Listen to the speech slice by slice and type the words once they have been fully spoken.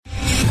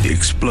the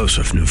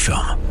explosive new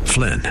film,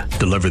 Flynn,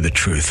 Deliver the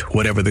Truth,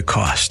 Whatever the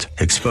Cost,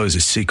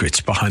 exposes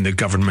secrets behind the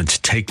government's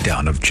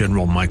takedown of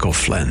General Michael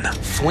Flynn.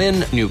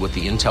 Flynn knew what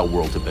the intel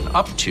world had been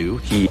up to.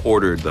 He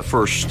ordered the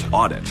first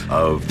audit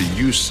of the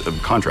use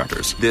of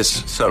contractors.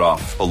 This set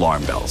off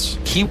alarm bells.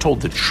 He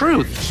told the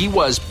truth. He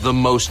was the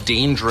most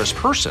dangerous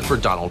person for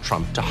Donald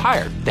Trump to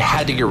hire. They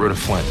had to get rid of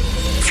Flynn.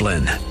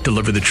 Flynn,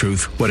 Deliver the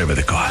Truth, Whatever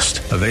the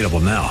Cost. Available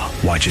now.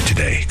 Watch it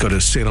today. Go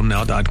to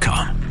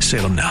salemnow.com.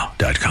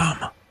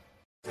 salemnow.com.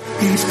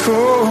 It's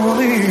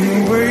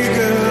calling, wake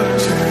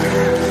up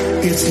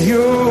time. It's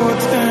your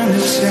time to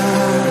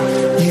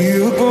shine.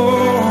 You were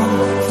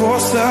born for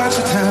such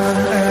a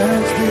time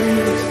as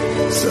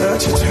this.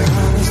 Such a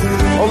time as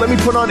this. Oh, let me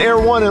put on Air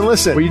 1 and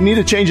listen. We need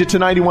to change it to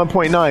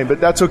 91.9, but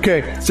that's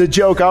okay. It's a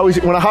joke.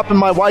 When I hop in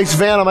my wife's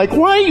van, I'm like,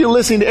 why are you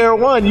listening to Air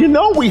 1? You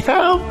know we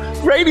have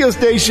radio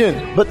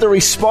station. But the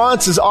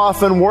response is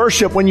often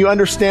worship when you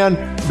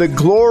understand the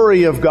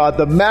glory of God,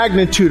 the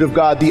magnitude of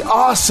God, the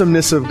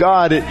awesomeness of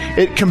God.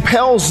 It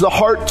compels the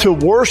heart to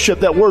worship.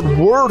 That word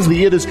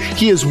worthy,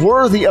 He is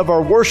worthy of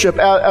our worship,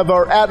 of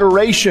our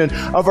adoration,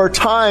 of our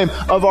time,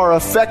 of our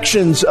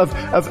affections,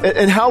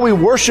 and how we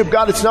worship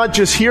God. It's not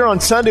just here on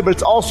Sunday, but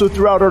it's also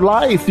throughout our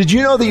life. Did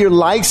you know that your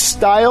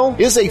lifestyle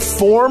is a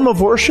form of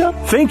worship?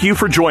 Thank you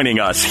for joining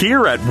us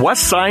here at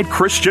Westside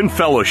Christian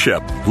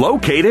Fellowship,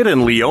 located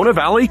in Leona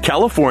Valley,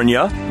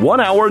 California,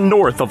 1 hour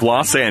north of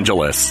Los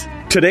Angeles.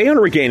 Today on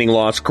Regaining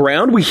Lost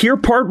Ground, we hear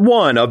part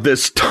 1 of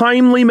this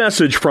timely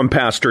message from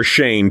Pastor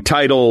Shane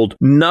titled,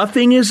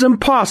 Nothing is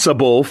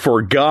Impossible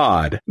for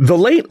God. The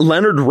late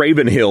Leonard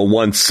Ravenhill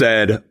once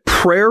said,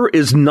 prayer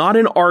is not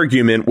an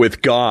argument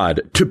with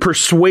God to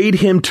persuade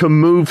Him to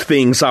move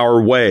things our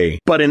way,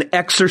 but an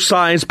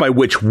exercise by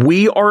which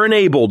we are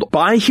enabled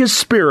by His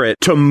Spirit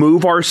to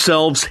move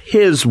ourselves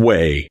His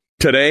way.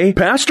 Today,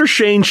 Pastor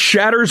Shane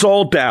shatters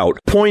all doubt,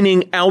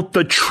 pointing out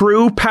the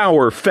true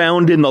power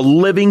found in the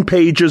living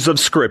pages of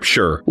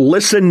Scripture.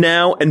 Listen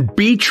now and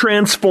be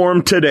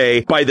transformed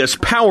today by this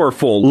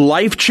powerful,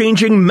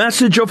 life-changing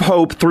message of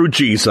hope through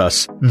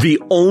Jesus,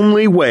 the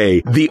only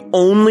way, the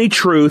only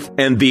truth,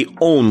 and the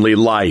only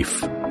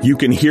life. You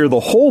can hear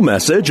the whole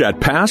message at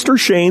Pastor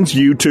Shane's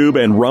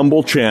YouTube and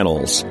Rumble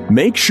channels.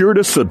 Make sure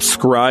to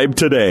subscribe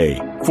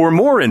today. For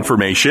more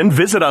information,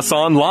 visit us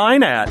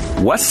online at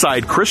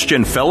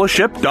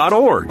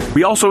westsidechristianfellowship.org.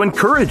 We also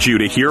encourage you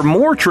to hear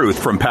more truth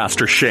from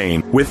Pastor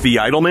Shane with the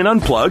Idleman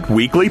Unplugged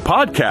weekly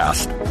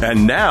podcast.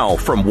 And now,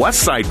 from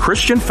Westside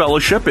Christian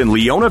Fellowship in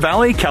Leona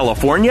Valley,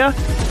 California,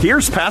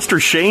 here's Pastor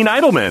Shane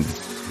Idleman.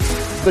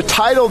 The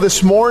title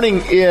this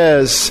morning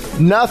is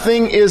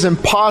Nothing is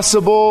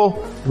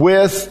Impossible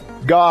with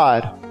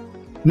God.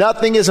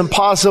 Nothing is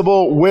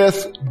impossible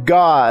with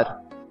God.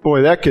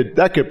 Boy, that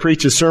could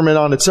preach a sermon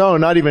on its own,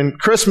 not even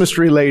Christmas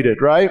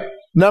related, right?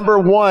 Number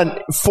 1,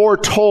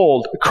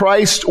 foretold.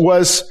 Christ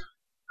was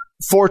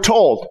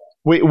foretold.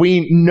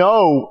 We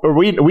know, or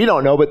we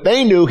don't know, but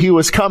they knew He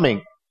was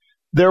coming.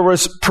 There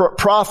was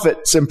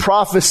prophets and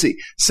prophecy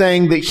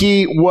saying that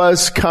He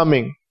was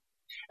coming.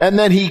 And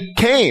then He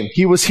came.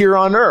 He was here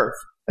on earth.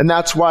 And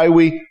that's why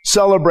we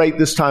celebrate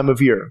this time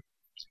of year.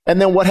 And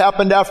then what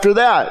happened after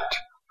that?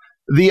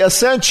 The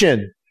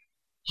ascension.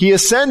 He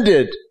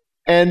ascended.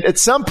 And at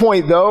some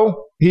point,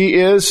 though, He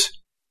is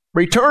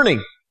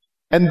returning.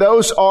 And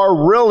those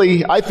are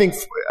really, I think,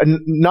 it's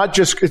not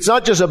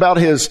just about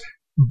His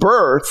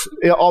birth,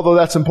 although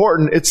that's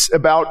important. It's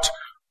about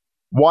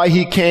why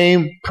He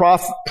came,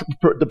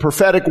 the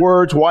prophetic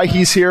words, why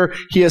He's here,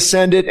 He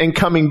ascended, and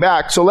coming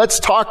back. So let's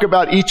talk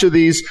about each of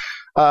these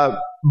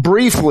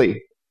briefly.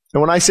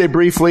 And when I say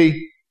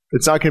briefly,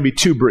 it's not going to be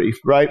too brief,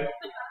 right?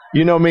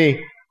 You know me.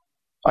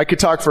 I could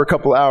talk for a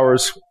couple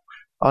hours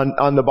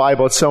on the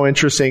Bible. It's so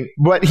interesting.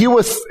 But it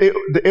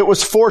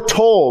was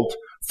foretold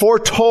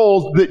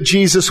that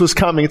Jesus was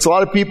coming. It's a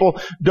lot of people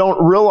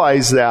don't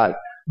realize that.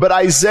 But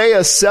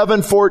Isaiah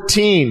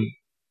 7:14,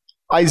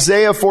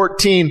 Isaiah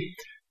 14,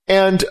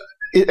 and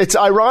it's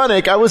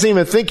ironic. I wasn't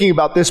even thinking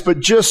about this, but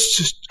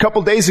just a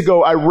couple days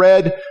ago, I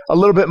read a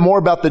little bit more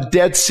about the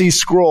Dead Sea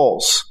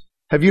Scrolls.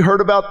 Have you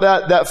heard about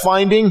that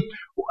finding?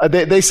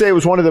 They say it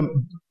was one of the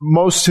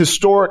most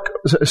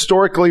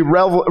historically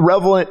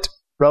relevant.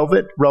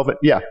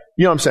 Yeah,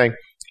 you know what I'm saying.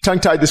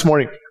 Tongue-tied this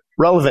morning.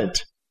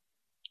 Relevant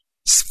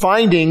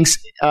findings,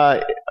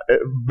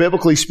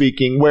 biblically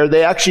speaking, where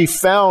they actually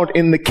found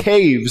in the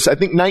caves, I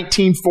think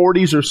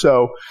 1940s or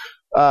so,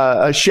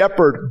 a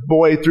shepherd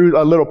boy threw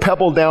a little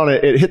pebble down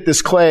it. It hit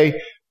this clay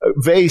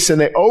vase,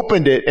 and they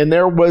opened it, and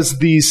there was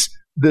these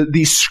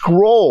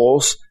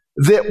scrolls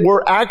that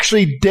were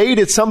actually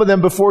dated, some of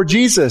them before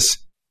Jesus.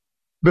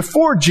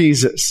 Before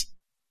Jesus.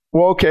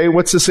 Well, okay,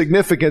 what's the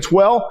significance?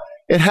 Well,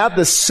 it had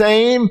the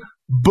same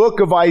book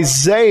of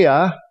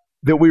Isaiah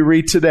that we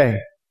read today.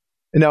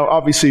 And now,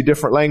 obviously,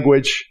 different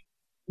language.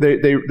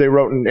 They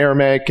wrote in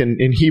Aramaic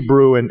and in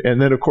Hebrew, and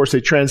then, of course,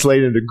 they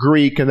translated into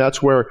Greek, and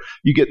that's where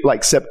you get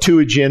like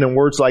Septuagint and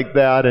words like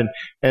that. And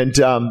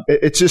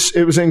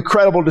it was an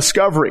incredible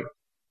discovery.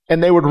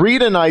 And they would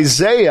read in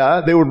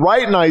Isaiah, they would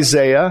write in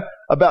Isaiah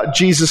about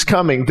Jesus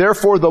coming.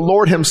 Therefore, the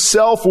Lord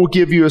himself will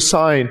give you a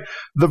sign.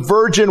 The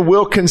virgin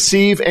will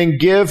conceive and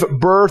give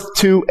birth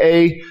to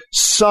a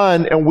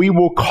son, and we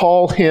will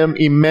call him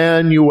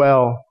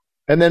Emmanuel.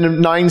 And then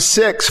in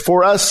 9:6,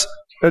 for us,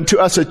 and to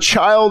us a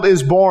child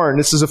is born.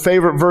 This is a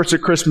favorite verse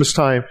at Christmas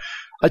time.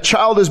 A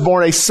child is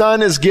born, a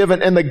son is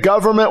given, and the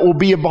government will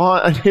be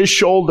upon his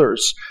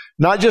shoulders.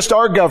 Not just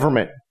our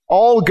government.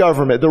 All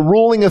government, the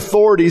ruling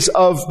authorities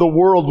of the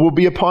world will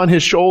be upon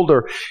his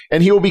shoulder,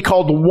 and he will be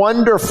called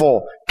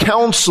Wonderful,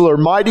 Counselor,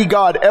 Mighty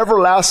God,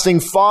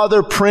 Everlasting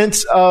Father,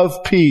 Prince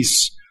of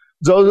Peace.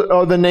 Those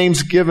are the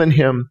names given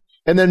him.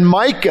 And then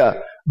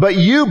Micah, but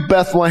you,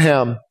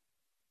 Bethlehem,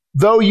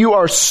 though you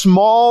are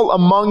small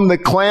among the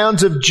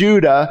clans of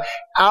Judah,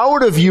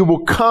 out of you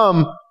will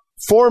come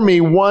for me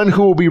one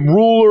who will be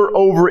ruler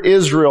over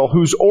Israel,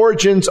 whose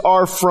origins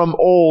are from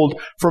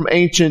old, from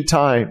ancient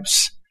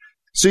times.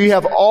 So you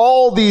have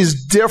all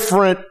these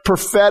different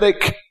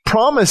prophetic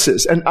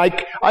promises. And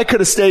I could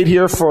have stayed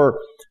here for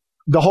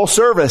the whole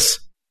service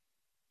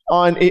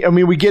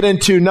we get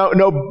into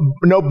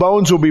no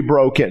bones will be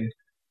broken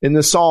in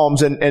the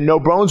Psalms, and no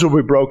bones will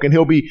be broken.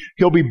 He'll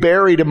be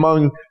buried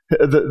among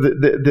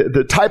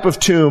the type of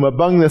tomb,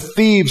 among the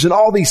thieves, and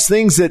all these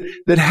things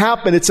that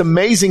happen. It's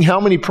amazing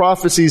how many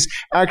prophecies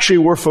actually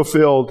were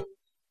fulfilled.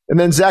 And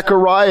then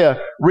Zechariah,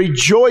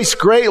 rejoice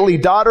greatly,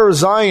 daughter of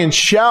Zion,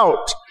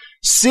 shout.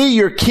 See,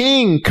 your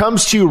king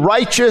comes to you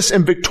righteous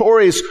and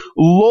victorious,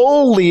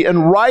 lowly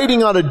and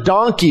riding on a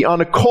donkey,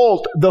 on a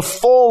colt, the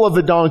foal of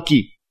a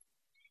donkey.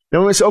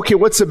 Now we say, okay,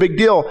 what's the big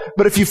deal?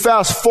 But if you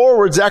fast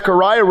forward,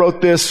 Zechariah wrote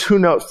this,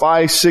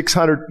 500,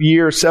 600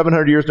 years,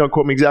 700 years, don't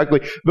quote me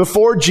exactly,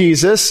 before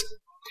Jesus.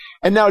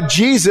 And now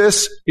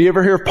Jesus, you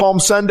ever hear of Palm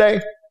Sunday?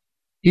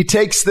 He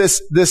takes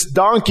this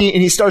donkey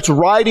and he starts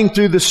riding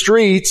through the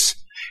streets,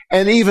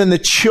 and even the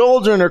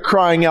children are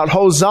crying out,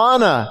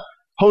 Hosanna!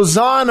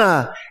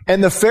 Hosanna!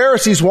 And the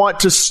Pharisees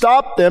want to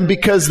stop them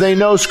because they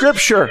know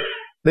Scripture.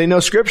 They know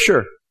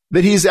Scripture,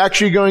 that he's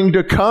actually going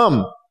to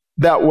come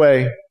that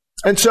way.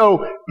 And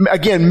so,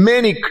 again,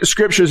 many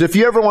Scriptures, if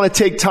you ever want to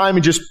take time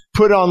and just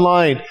put it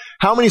online,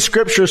 how many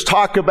Scriptures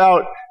talk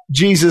about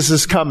Jesus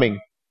is coming?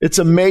 It's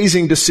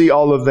amazing to see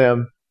all of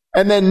them.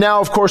 And then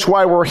now, of course,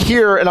 why we're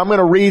here, and I'm going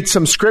to read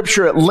some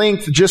Scripture at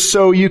length just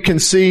so you can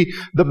see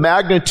the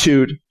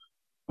magnitude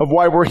of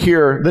why we're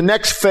here. The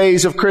next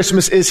phase of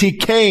Christmas is He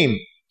came.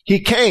 He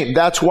came.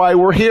 That's why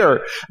we're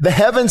here. The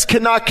heavens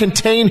cannot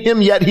contain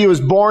him, yet he was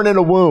born in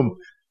a womb.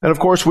 And of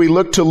course, we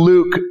look to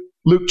Luke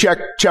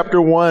chapter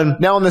 1.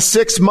 Now in the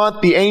 6th month,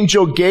 the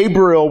angel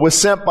Gabriel was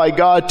sent by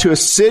God to a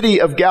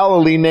city of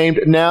Galilee named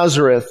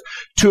Nazareth,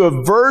 to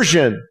a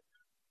virgin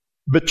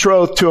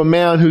betrothed to a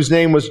man whose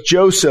name was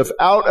Joseph,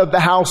 out of the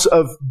house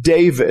of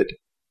David.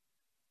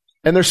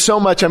 And there's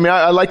so much.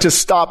 I like to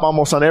stop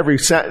almost on every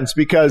sentence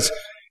because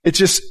it's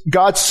just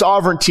God's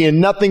sovereignty, and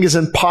nothing is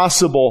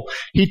impossible.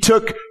 He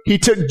took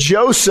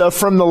Joseph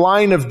from the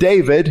line of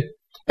David,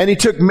 and he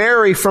took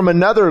Mary from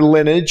another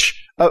lineage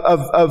of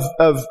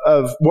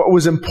what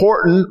was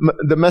important,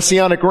 the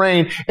Messianic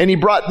reign, and he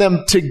brought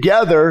them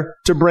together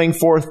to bring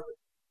forth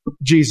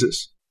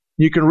Jesus.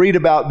 You can read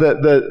about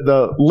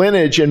the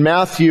lineage in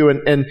Matthew,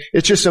 and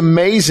it's just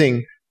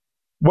amazing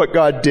what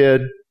God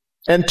did.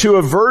 And to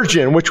a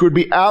virgin, which would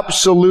be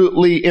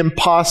absolutely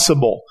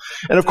impossible.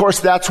 And of course,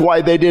 that's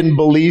why they didn't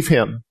believe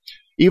him.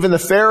 Even the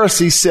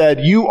Pharisees said,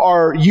 you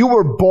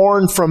were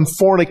born from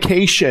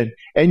fornication,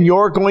 and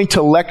you're going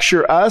to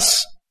lecture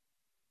us?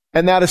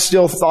 And that is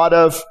still thought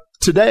of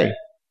today.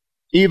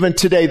 Even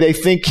today, they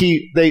think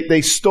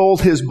they stole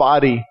his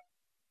body.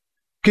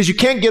 Because you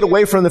can't get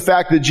away from the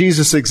fact that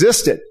Jesus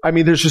existed.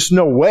 There's just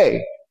no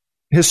way.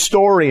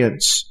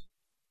 Historians,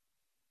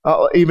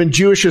 even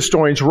Jewish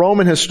historians,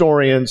 Roman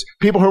historians,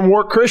 people who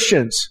weren't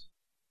Christians.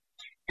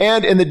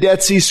 And in the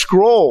Dead Sea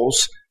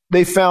Scrolls,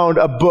 they found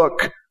a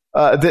book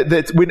that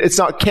it's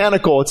not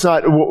canonical, it's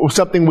not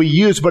something we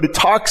use, but it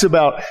talks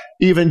about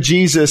even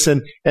Jesus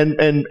and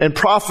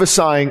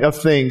prophesying of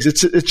things.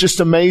 It's just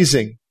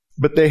amazing.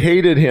 But they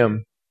hated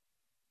him.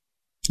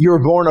 You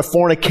were born of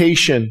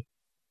fornication.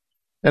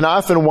 And I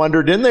often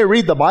wonder, didn't they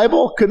read the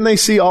Bible? Couldn't they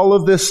see all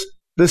of this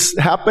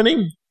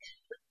happening?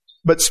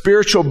 But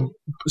spiritual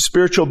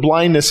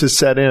blindness has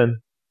set in.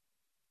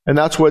 And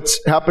that's what's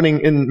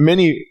happening in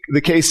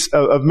the case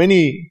of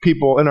many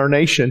people in our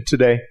nation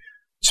today.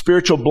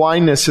 Spiritual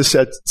blindness has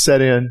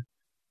set in.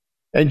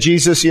 And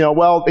Jesus,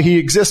 he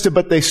existed,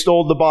 but they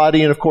stole the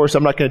body. And of course,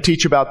 I'm not going to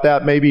teach about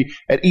that maybe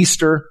at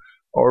Easter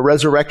or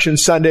Resurrection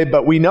Sunday,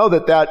 but we know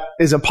that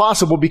is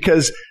impossible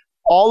because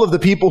all of the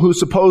people who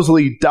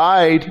supposedly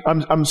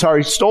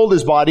stole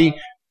his body,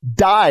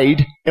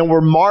 died and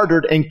were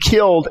martyred and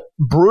killed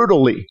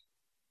brutally.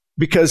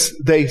 Because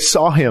they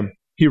saw him.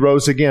 He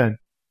rose again.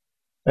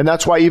 And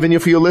that's why even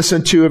if you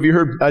listen to, have you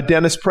heard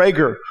Dennis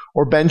Prager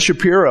or Ben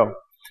Shapiro?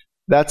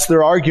 That's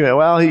their argument.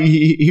 Well,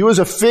 he was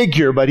a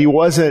figure, but he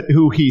wasn't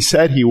who he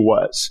said he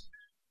was.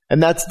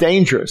 And that's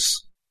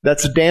dangerous.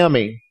 That's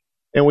damning.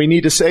 And we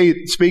need to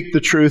speak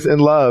the truth in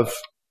love.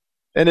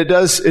 And it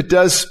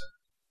does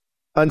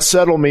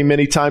unsettle me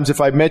many times if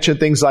I mention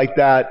things like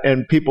that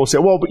and people say,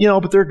 well,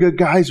 but they're good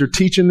guys. They're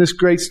teaching this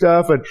great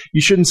stuff and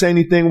you shouldn't say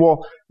anything.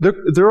 Well,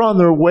 they're on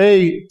their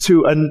way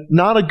to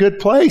not a good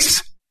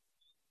place.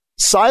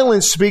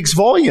 Silence speaks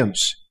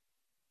volumes.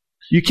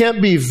 You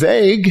can't be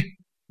vague.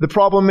 The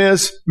problem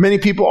is many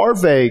people are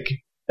vague.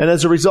 And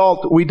as a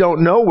result, we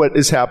don't know what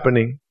is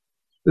happening.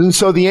 And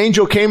so the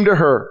angel came to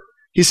her.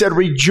 He said,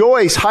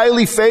 rejoice,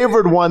 highly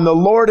favored one. The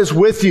Lord is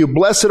with you.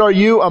 Blessed are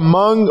you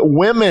among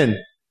women.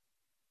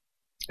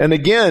 And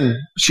again,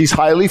 she's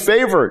highly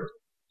favored.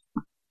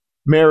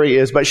 Mary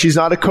is, but she's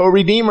not a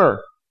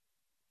co-redeemer.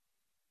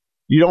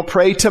 You don't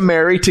pray to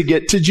Mary to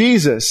get to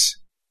Jesus.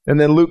 And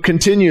then Luke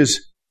continues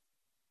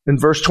in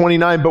verse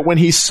 29, but when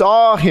she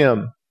saw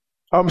him,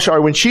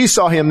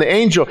 the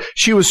angel,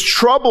 she was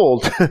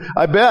troubled,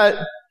 I bet.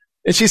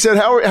 And she said,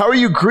 how are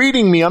you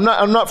greeting me? I'm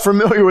not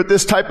familiar with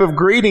this type of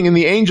greeting. And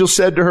the angel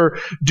said to her,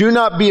 do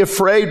not be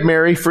afraid,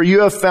 Mary, for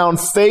you have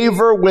found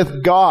favor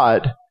with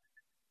God.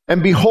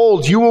 And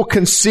behold, you will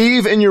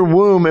conceive in your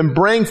womb and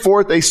bring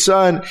forth a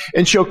son,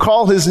 and shall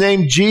call his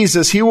name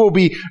Jesus. He will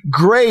be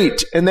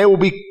great, and they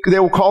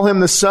will call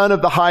him the Son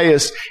of the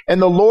Highest.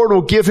 And the Lord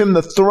will give him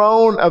the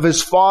throne of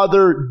his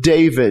father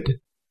David.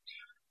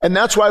 And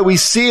that's why we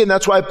see, and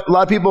that's why a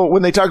lot of people,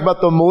 when they talk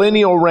about the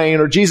millennial reign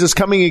or Jesus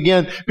coming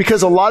again,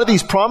 because a lot of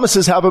these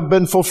promises haven't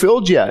been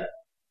fulfilled yet,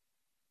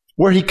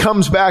 where he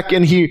comes back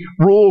and he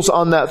rules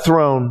on that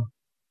throne.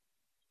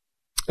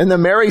 And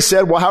then Mary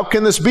said, well, how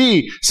can this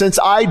be, since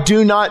I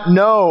do not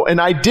know, and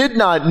I did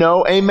not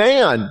know a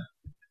man?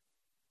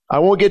 I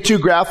won't get too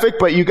graphic,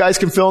 but you guys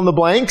can fill in the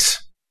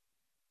blanks.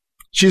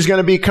 She's going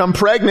to become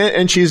pregnant,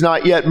 and she's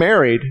not yet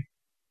married.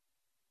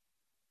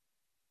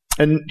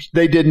 And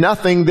they did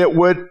nothing that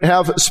would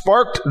have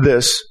sparked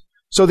this.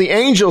 So the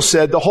angel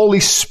said, the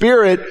Holy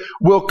Spirit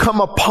will come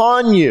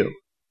upon you.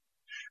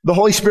 The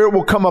Holy Spirit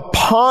will come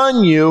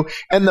upon you,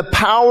 and the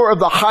power of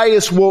the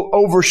highest will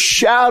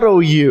overshadow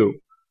you.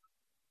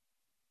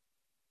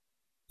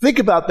 Think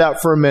about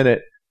that for a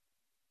minute.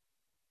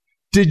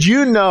 Did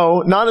you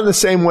know, not in the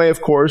same way,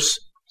 of course,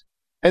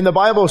 and the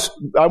Bible,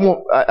 I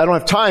don't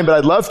have time, but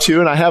I'd love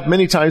to, and I have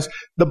many times,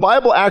 the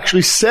Bible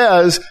actually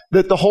says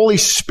that the Holy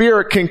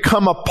Spirit can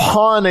come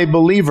upon a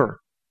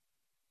believer.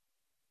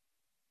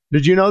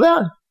 Did you know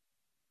that?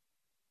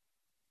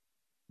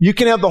 You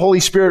can have the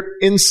Holy Spirit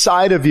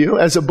inside of you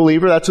as a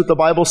believer, that's what the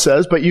Bible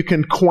says, but you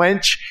can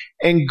quench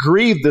and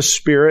grieve the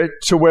Spirit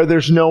to where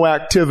there's no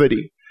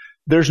activity.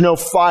 There's no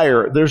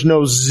fire. There's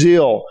no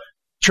zeal.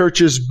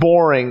 Church is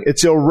boring.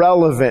 It's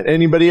irrelevant.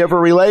 Anybody ever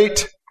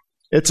relate?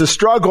 It's a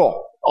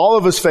struggle. All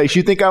of us face.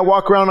 You think I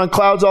walk around on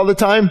clouds all the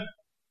time?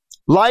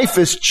 Life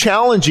is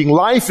challenging.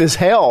 Life is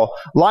hell.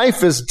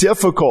 Life is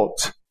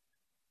difficult.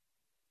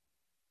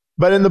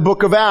 But in the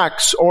book of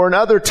Acts or in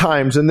other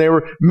times, and they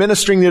were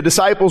ministering, the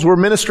disciples were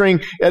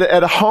ministering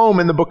at a home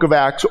in the book of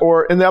Acts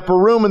or in the upper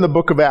room in the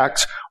book of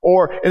Acts,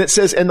 and it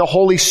says, and the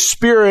Holy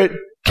Spirit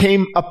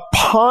came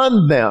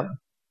upon them.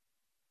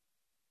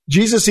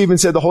 Jesus even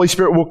said the Holy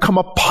Spirit will come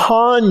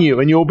upon you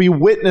and you will be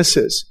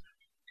witnesses.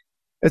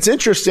 It's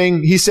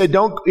interesting. He said,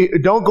 don't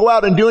go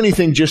out and do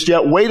anything just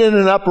yet. Wait in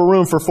an upper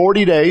room for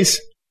 40 days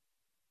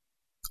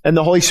and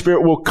the Holy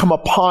Spirit will come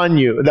upon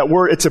you. That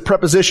word, it's a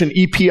preposition,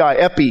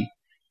 epi.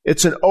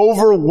 It's an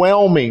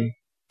overwhelming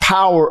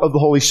power of the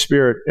Holy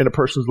Spirit in a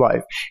person's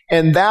life.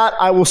 And that,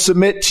 I will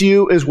submit to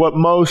you, is what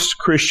most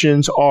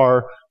Christians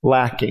are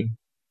lacking.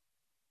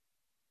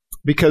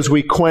 Because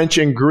we quench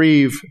and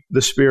grieve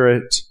the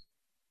Spirit.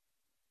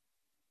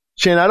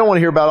 Shane, I don't want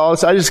to hear about all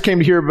this. I just came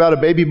to hear about a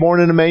baby born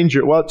in a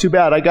manger. Well, too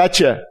bad. I got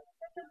you.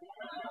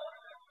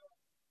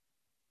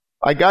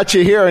 I got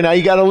you here, and now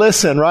you got to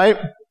listen, right?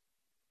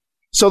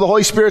 So the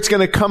Holy Spirit's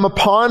going to come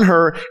upon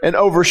her and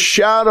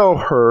overshadow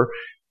her.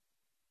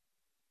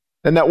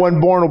 And that one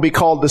born will be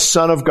called the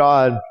Son of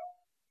God.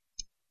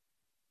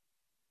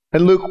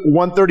 And Luke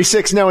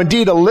 1:36, now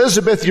indeed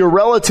Elizabeth, your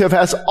relative,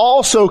 has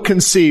also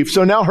conceived.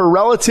 So now her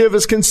relative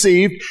is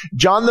conceived.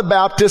 John the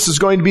Baptist is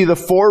going to be the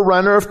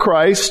forerunner of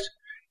Christ.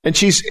 And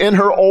she's in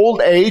her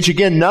old age.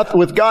 Again,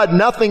 with God,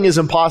 nothing is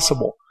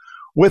impossible.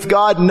 With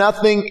God,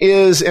 nothing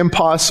is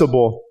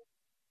impossible.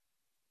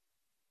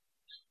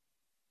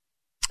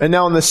 And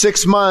now in the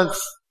 6th month,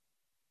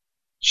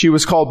 she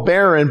was called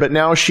barren, but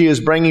now she is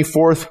bringing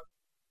forth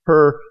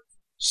her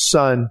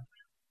son.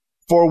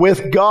 For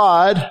with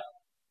God,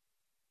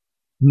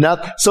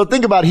 so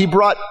think about it. He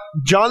brought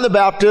John the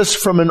Baptist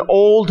from an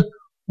old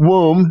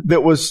womb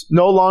that was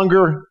no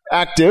longer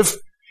active.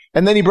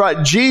 And then he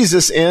brought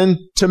Jesus in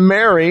to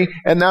Mary,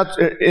 and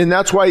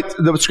that's why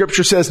the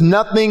scripture says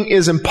nothing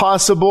is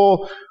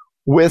impossible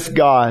with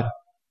God.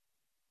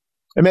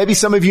 And maybe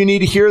some of you need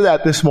to hear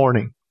that this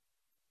morning.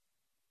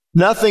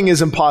 Nothing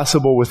is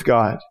impossible with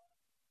God.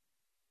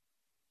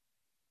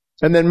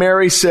 And then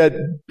Mary said,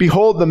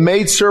 behold, the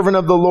maidservant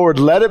of the Lord,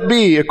 let it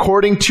be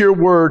according to your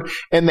word.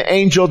 And the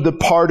angel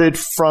departed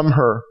from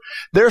her.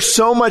 There's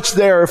so much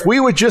there. If we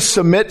would just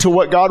submit to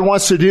what God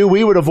wants to do,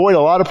 we would avoid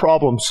a lot of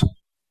problems.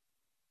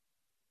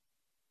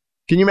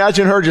 Can you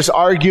imagine her just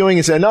arguing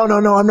and saying, no,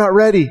 I'm not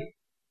ready.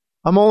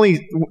 I'm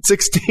only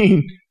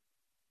 16.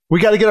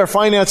 We got to get our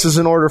finances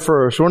in order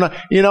first. We're not,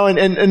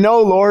 and no,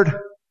 Lord.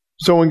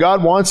 So when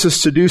God wants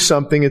us to do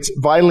something, it's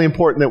vitally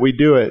important that we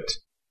do it.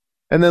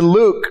 And then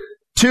Luke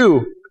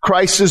 2,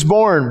 Christ is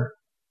born.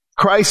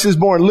 Christ is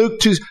born. Luke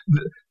 2,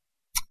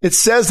 it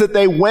says that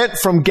they went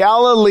from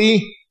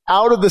Galilee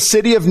out of the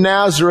city of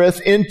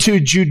Nazareth into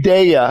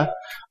Judea.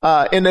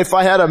 And if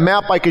I had a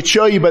map, I could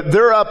show you, but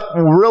they're up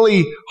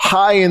really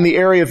high in the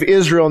area of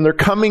Israel, and they're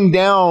coming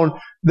down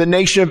the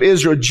nation of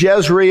Israel.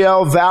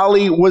 Jezreel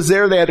Valley was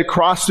there. They had to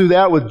cross through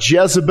that with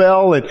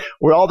Jezebel, and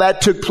where all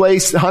that took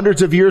place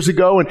hundreds of years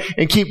ago,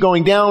 and keep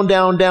going down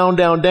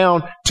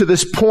to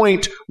this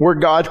point where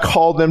God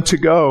called them to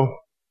go.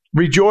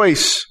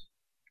 Rejoice.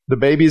 The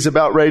baby is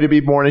about ready to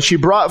be born. And she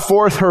brought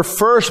forth her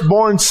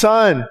firstborn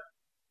son.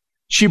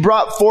 She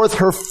brought forth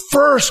her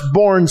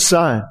firstborn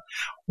son.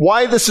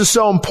 Why this is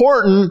so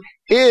important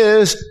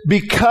is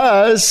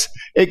because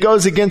it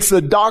goes against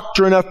the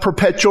doctrine of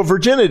perpetual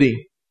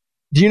virginity.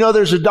 Do you know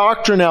there's a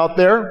doctrine out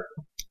there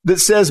that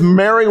says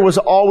Mary was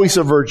always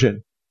a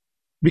virgin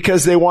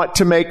because they want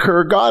to make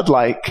her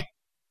godlike?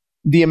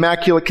 The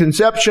Immaculate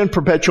Conception,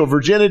 perpetual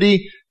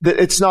virginity,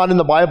 it's not in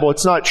the Bible.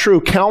 It's not true.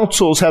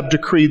 Councils have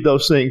decreed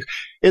those things.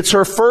 It's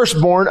her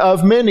firstborn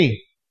of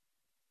many.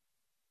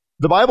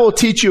 The Bible will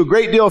teach you a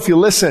great deal if you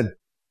listen.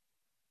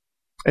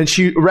 And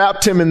she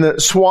wrapped him in the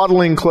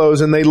swaddling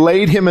clothes, and they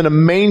laid him in a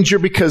manger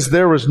because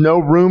there was no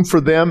room for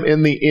them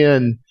in the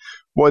inn.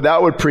 Boy,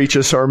 that would preach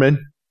a sermon.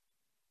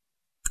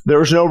 There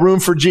was no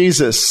room for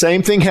Jesus.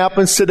 Same thing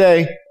happens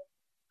today.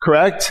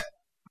 Correct?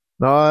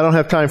 No, I don't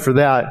have time for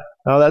that.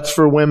 No, that's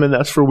for women.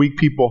 That's for weak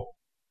people.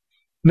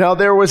 Now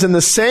there was in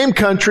the same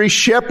country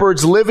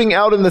shepherds living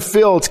out in the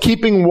fields,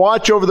 keeping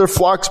watch over their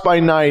flocks by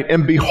night.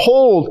 And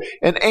behold,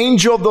 an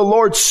angel of the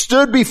Lord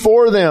stood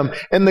before them,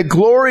 and the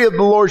glory of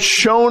the Lord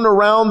shone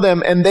around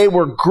them, and they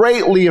were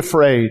greatly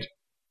afraid.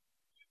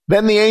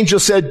 Then the angel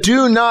said,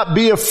 do not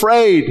be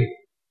afraid.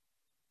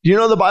 Do you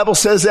know the Bible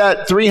says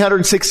that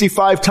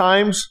 365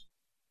 times?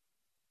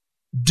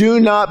 Do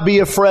not be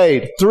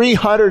afraid.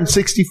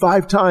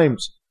 365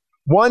 times.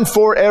 One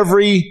for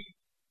every.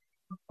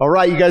 All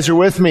right, you guys are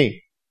with me.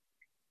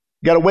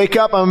 You got to wake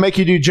up. I'm going to make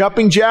you do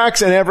jumping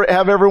jacks and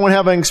have everyone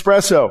have an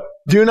espresso.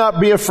 Do not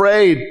be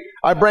afraid.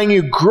 I bring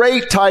you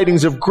great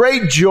tidings of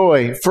great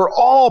joy for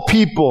all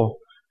people.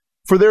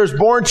 For there is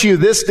born to you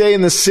this day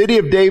in the city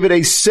of David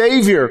a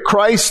Savior,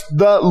 Christ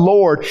the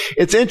Lord.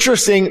 It's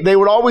interesting. They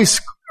would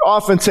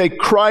often say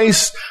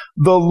Christ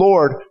the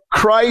Lord.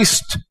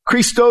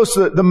 Christos,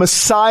 the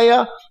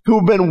Messiah who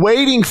we've been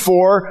waiting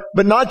for,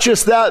 but not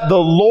just that, the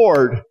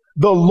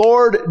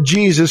Lord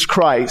Jesus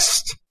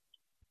Christ.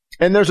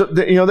 And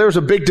there was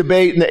a big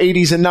debate in the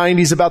 80s and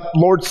 90s about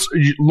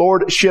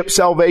lordship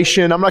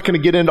salvation. I'm not going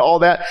to get into all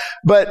that.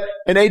 But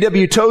an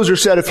A.W. Tozer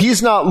said, if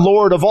he's not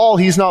Lord of all,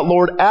 he's not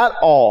Lord at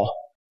all.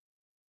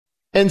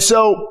 And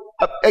so,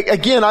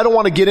 again, I don't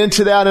want to get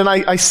into that. And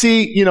I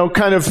see,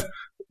 kind of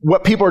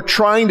what people are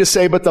trying to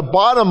say, but the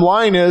bottom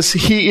line is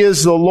he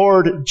is the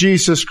Lord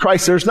Jesus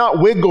Christ. There's not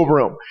wiggle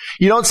room.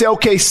 You don't say,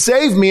 okay,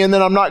 save me, and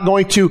then I'm not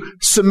going to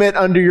submit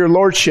under your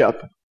lordship.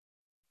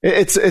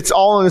 It's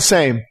all in the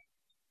same.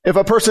 If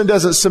a person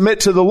doesn't submit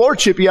to the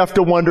lordship, you have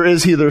to wonder,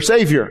 is he their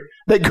Savior?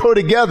 They go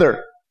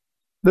together.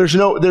 There's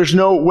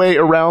no way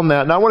around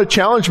that. And I want to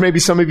challenge maybe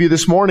some of you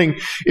this morning,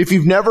 if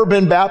you've never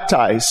been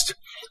baptized,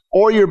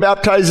 or you're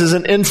baptized as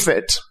an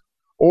infant,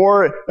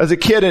 or as a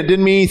kid and it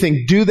didn't mean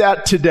anything, do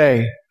that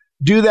today.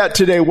 Do that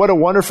today. What a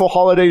wonderful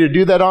holiday to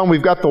do that on.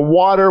 We've got the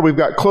water. We've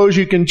got clothes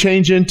you can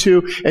change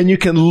into, and you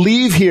can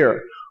leave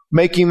here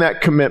making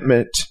that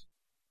commitment.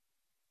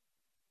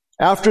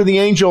 After the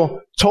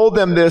angel told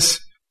them this,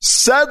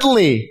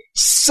 suddenly,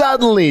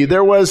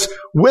 there was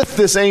with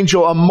this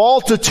angel a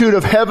multitude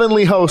of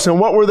heavenly hosts. And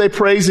what were they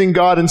praising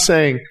God and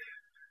saying?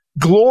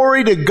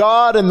 Glory to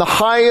God in the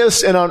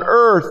highest, and on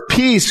earth,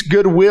 peace,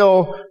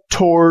 goodwill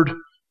toward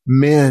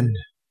men.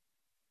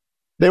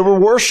 They were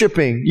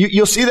worshiping.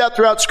 You'll see that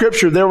throughout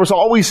Scripture. There was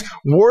always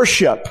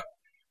worship.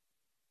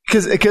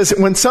 Because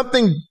when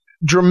something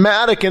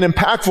dramatic and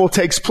impactful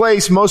takes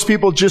place, most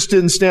people just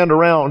didn't stand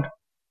around.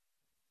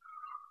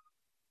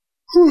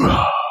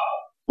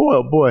 Boy,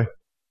 oh boy.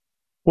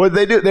 What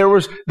did they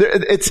do?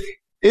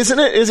 Isn't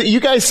it,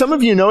 you guys, some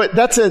of you know it,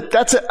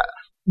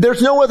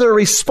 there's no other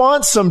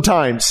response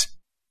sometimes.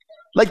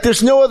 Like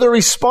there's no other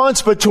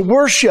response but to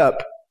worship.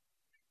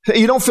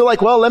 You don't feel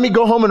like, well, let me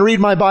go home and read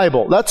my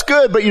Bible. That's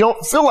good, but you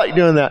don't feel like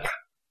doing that.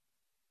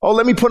 Oh,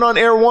 let me put on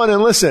Air 1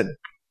 and listen.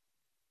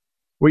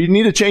 Well, you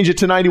need to change it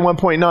to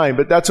 91.9,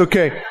 but that's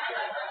okay.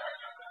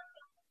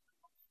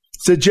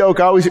 It's a joke.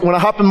 When I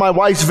hop in my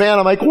wife's van,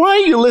 I'm like, why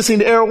are you listening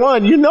to Air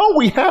 1? You know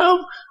we have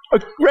a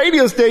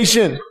radio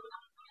station.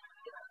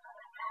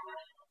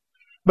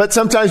 But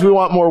sometimes we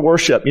want more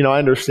worship. I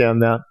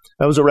understand that.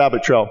 That was a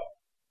rabbit trail.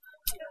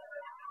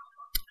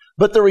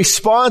 But the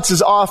response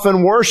is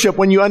often worship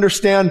when you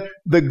understand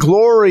the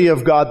glory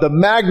of God, the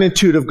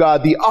magnitude of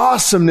God, the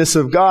awesomeness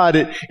of God.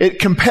 It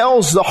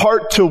compels the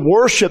heart to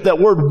worship.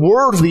 That word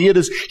worthy,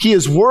 He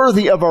is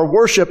worthy of our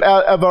worship,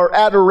 of our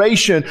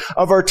adoration,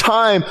 of our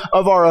time,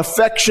 of our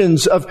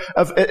affections,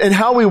 and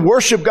how we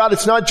worship God.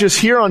 It's not just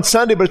here on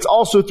Sunday, but it's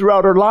also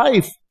throughout our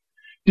life.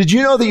 Did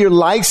you know that your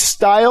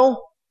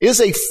lifestyle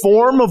is a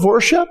form of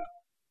worship?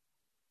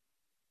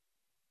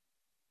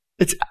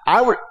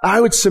 I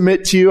would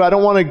submit to you, I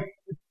don't want to,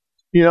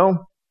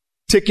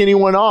 tick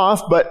anyone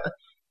off, but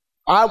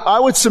I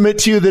would submit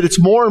to you that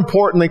it's more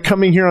important than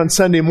coming here on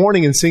Sunday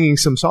morning and singing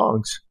some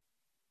songs.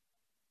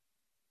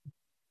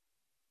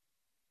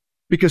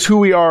 Because who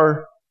we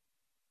are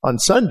on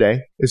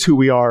Sunday is who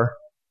we are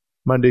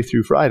Monday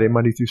through Friday,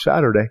 Monday through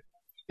Saturday.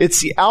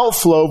 It's the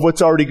outflow of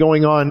what's already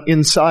going on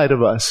inside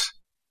of us.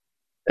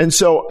 And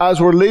so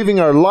as we're living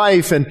our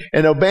life and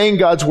obeying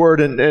God's word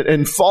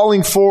and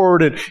falling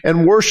forward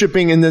and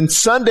worshiping, and then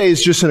Sunday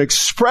is just an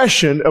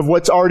expression of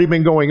what's already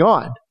been going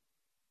on.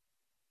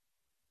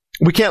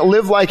 We can't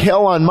live like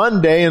hell on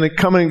Monday and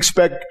come and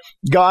expect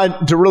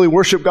God to really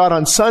worship God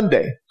on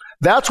Sunday.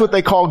 That's what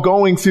they call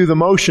going through the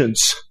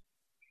motions.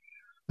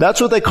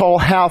 That's what they call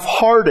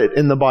half-hearted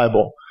in the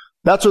Bible.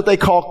 That's what they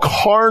call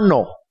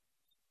carnal.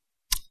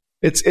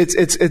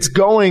 It's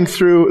going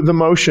through the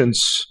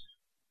motions.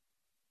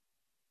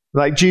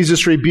 Like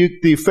Jesus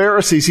rebuked the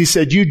Pharisees, He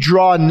said, "You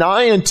draw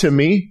nigh unto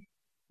me,"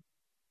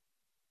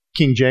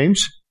 King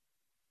James.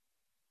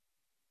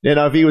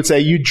 NIV would say,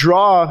 "You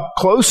draw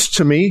close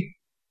to me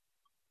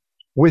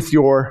with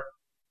your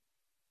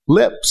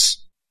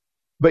lips,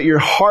 but your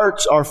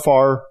hearts are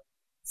far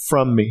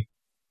from me."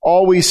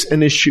 Always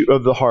an issue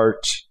of the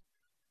heart.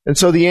 And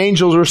so the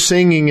angels were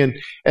singing, and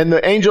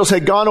the angels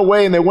had gone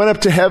away, and they went up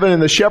to heaven, and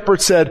the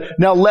shepherds said,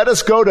 "Now let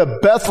us go to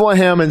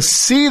Bethlehem and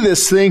see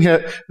this thing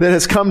that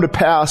has come to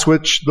pass,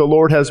 which the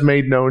Lord has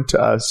made known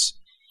to us."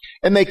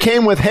 And they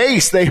came with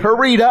haste. They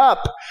hurried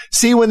up.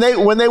 See, when they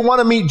want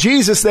to meet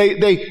Jesus,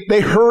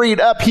 they hurried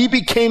up. He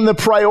became the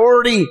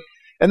priority.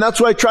 And that's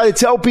what I try to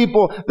tell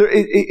people.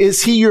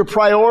 Is He your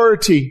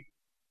priority?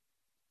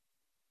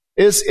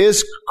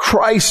 Is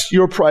Christ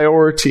your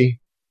priority?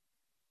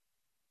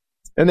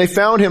 And they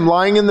found Him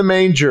lying in the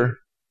manger.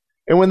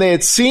 And when they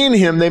had seen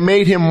Him, they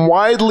made it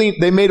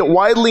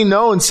widely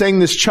known, saying,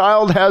 "This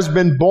child has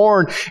been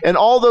born." And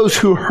all those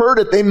who heard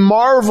it, they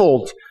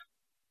marveled.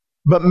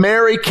 But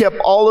Mary kept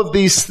all of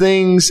these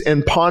things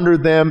and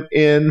pondered them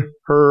in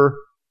her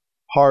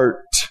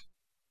heart.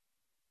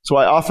 So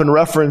I often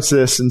reference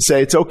this and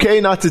say, it's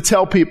okay not to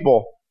tell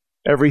people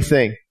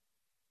everything.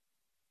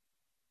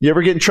 You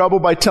ever get in trouble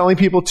by telling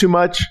people too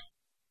much?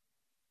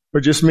 Or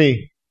just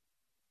me?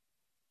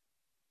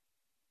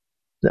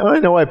 Now I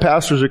know why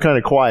pastors are kind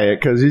of quiet,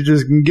 because you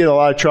just can get a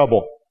lot of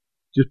trouble.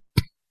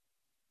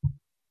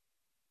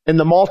 In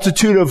the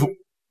multitude of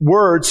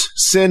words,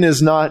 sin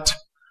is not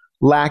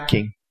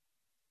lacking.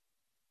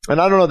 And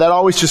I don't know, that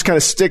always just kind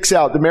of sticks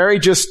out. The Mary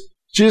she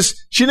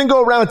didn't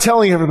go around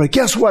telling everybody,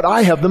 "Guess what?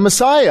 I have the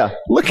Messiah.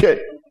 Look at."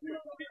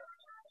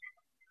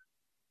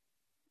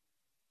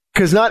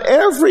 Because not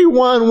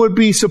everyone would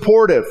be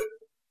supportive.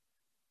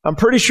 I'm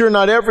pretty sure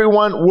not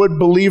everyone would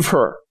believe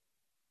her.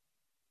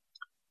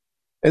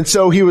 And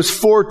so He was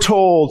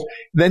foretold,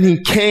 then He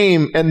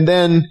came, and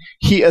then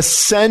He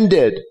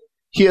ascended.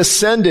 He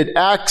ascended.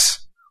 Acts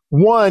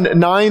 1,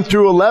 9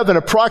 through 11,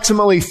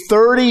 approximately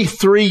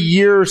 33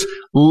 years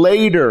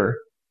later.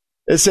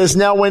 It says,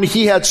 "Now when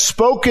He had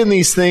spoken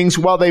these things,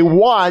 while they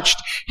watched,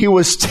 He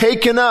was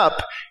taken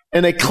up,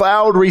 and a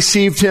cloud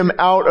received Him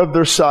out of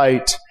their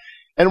sight.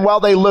 And while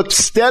they looked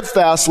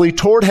steadfastly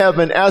toward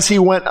heaven as He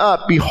went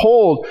up,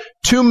 behold,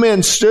 2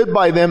 men stood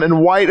by them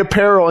in white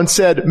apparel and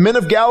said, 'Men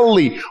of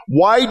Galilee,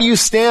 why do you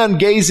stand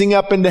gazing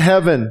up into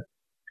heaven?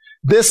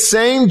 This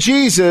same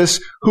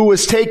Jesus who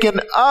was taken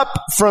up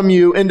from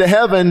you into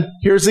heaven,'"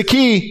 here's the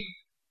key.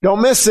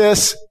 Don't miss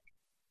this.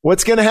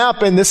 What's going to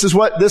happen? This is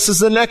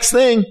the next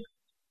thing.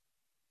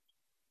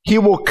 "He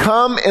will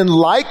come in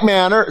like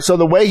manner." So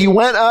the way He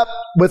went up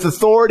with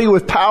authority,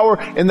 with power,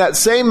 in that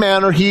same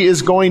manner, He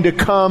is going to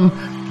come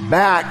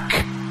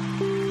back.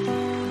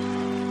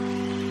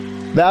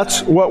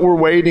 That's what we're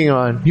waiting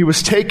on. He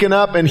was taken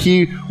up and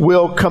He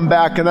will come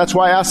back. And that's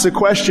why I asked the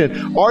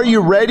question, are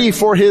you ready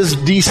for His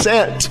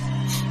descent?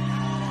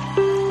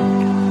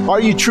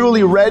 Are you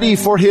truly ready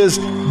for His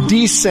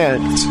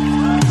descent?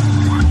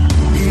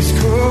 He's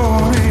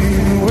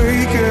calling,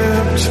 wake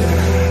up,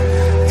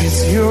 child.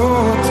 It's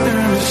your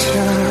turn to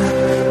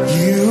shine.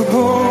 You were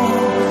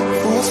born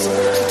for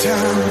such a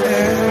time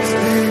as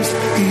this.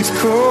 He's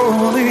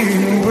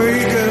calling,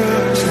 wake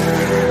up,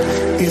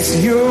 child. It's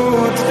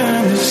your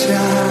turn to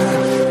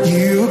shine.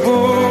 You were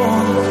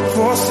born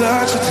for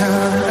such a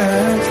time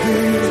as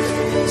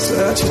this.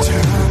 Such a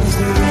time as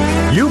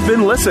this. You've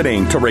been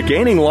listening to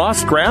Regaining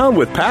Lost Ground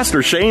with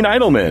Pastor Shane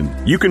Idleman.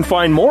 You can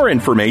find more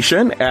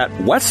information at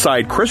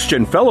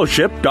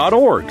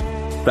westsidechristianfellowship.org.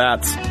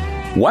 That's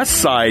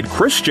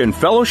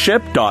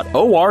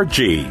westsidechristianfellowship.org.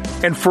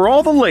 And for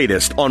all the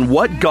latest on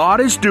what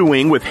God is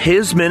doing with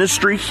His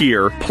ministry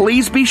here,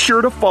 please be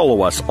sure to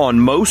follow us on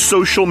most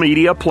social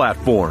media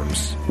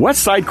platforms.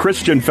 Westside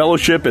Christian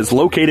Fellowship is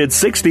located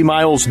 60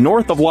 miles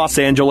north of Los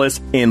Angeles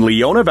in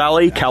Leona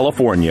Valley,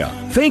 California.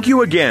 Thank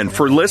you again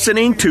for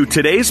listening to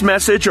today's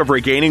message of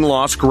Regaining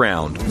Lost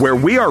Ground, where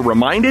we are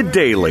reminded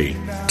daily,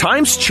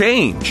 times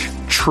change,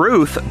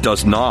 truth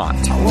does not.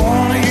 I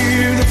want to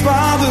hear the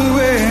Father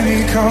when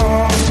He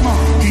calls.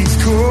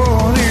 He's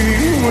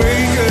calling,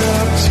 wake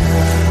up,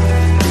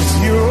 child. It's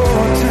your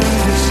turn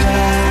to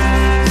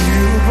shine.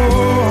 You were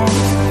born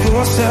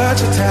for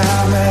such a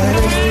time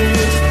as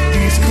this.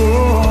 He's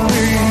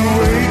calling,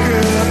 wake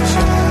up,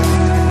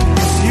 child.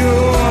 It's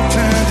your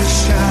turn to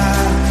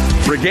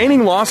shine.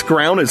 Regaining Lost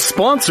Ground is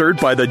sponsored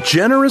by the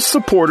generous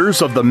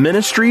supporters of the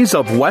ministries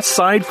of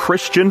Westside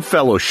Christian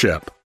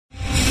Fellowship.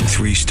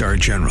 3-star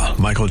General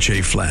Michael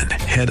J. Flynn,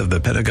 head of the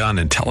Pentagon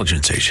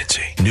Intelligence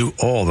Agency, knew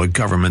all the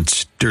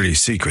government's dirty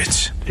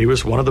secrets. He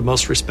was one of the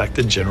most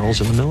respected generals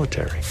in the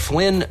military.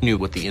 Flynn knew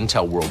what the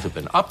intel world had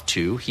been up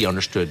to. He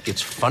understood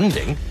its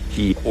funding.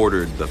 He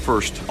ordered the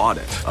first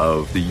audit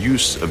of the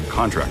use of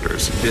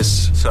contractors.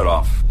 This set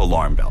off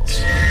alarm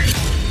bells.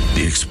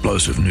 The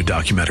explosive new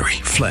documentary,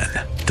 Flynn,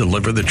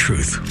 Deliver the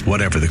Truth,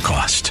 Whatever the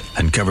Cost,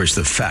 uncovers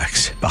the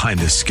facts behind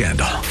this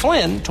scandal.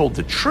 Flynn told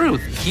the truth.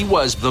 He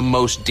was the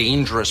most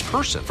dangerous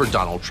person for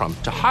Donald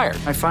Trump to hire.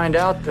 I find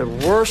out the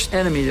worst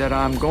enemy that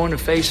I'm going to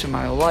face in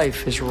my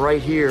life is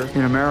right here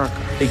in America.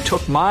 They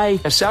took my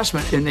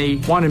assessment and they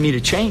wanted me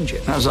to change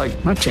it. And I was like,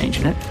 I'm not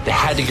changing it. They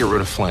had to get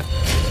rid of Flynn.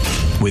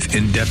 With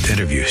in-depth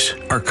interviews,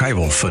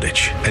 archival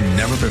footage, and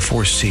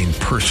never-before-seen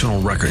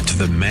personal records of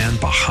the man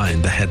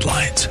behind the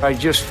headlines. I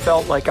just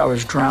felt like I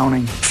was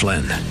drowning.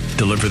 Flynn,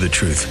 Deliver the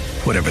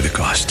Truth, Whatever the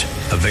Cost.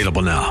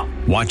 Available now.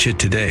 Watch it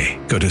today.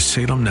 Go to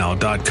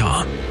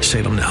salemnow.com.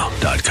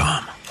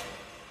 salemnow.com.